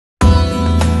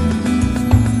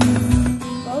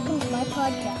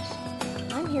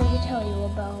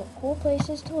cool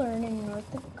places to learn in North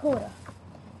Dakota.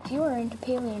 If you are into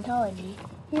paleontology,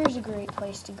 here's a great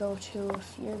place to go to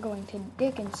if you're going to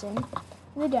Dickinson,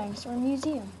 the Dinosaur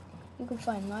Museum. You can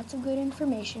find lots of good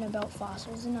information about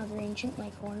fossils and other ancient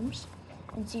life forms,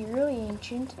 and see really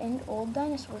ancient and old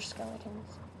dinosaur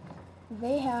skeletons.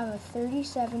 They have a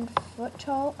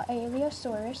 37-foot-tall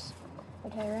Allosaurus, a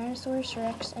Tyrannosaurus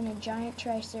rex, and a giant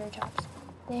Triceratops.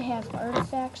 They have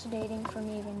artifacts dating from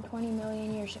even 20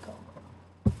 million years ago.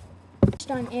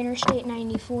 Just on Interstate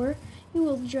 94, you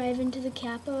will drive into the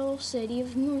capital city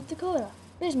of North Dakota,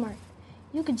 Bismarck.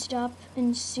 You could stop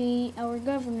and see our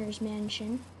governor's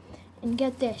mansion, and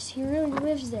get this, he really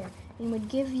lives there and would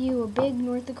give you a big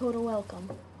North Dakota welcome.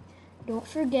 Don't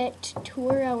forget to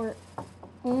tour our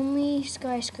only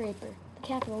skyscraper, the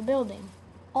Capitol building.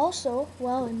 Also,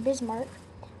 while in Bismarck,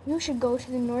 you should go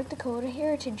to the North Dakota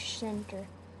Heritage Center.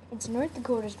 It's North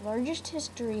Dakota's largest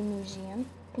history museum,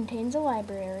 contains a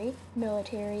library,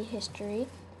 military history,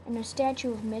 and a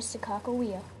statue of Miss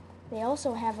Sakakawea. They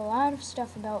also have a lot of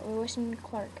stuff about Lewis and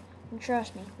Clark, and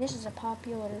trust me, this is a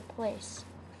popular place.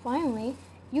 Finally,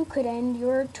 you could end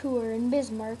your tour in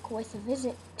Bismarck with a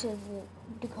visit to the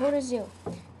Dakota Zoo.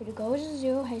 The Dakota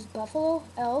Zoo has buffalo,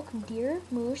 elk, deer,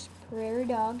 moose, prairie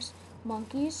dogs,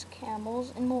 monkeys,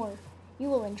 camels, and more. You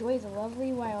will enjoy the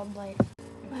lovely wildlife.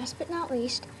 Last but not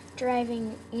least,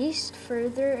 driving east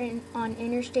further on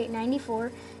Interstate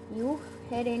 94, you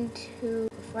head into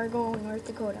Fargo, North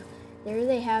Dakota. There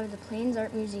they have the Plains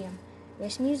Art Museum.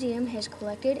 This museum has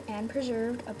collected and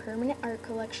preserved a permanent art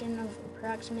collection of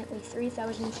approximately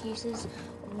 3,000 pieces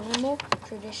of minimal,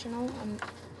 traditional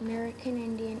American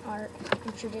Indian art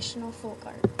and traditional folk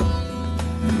art.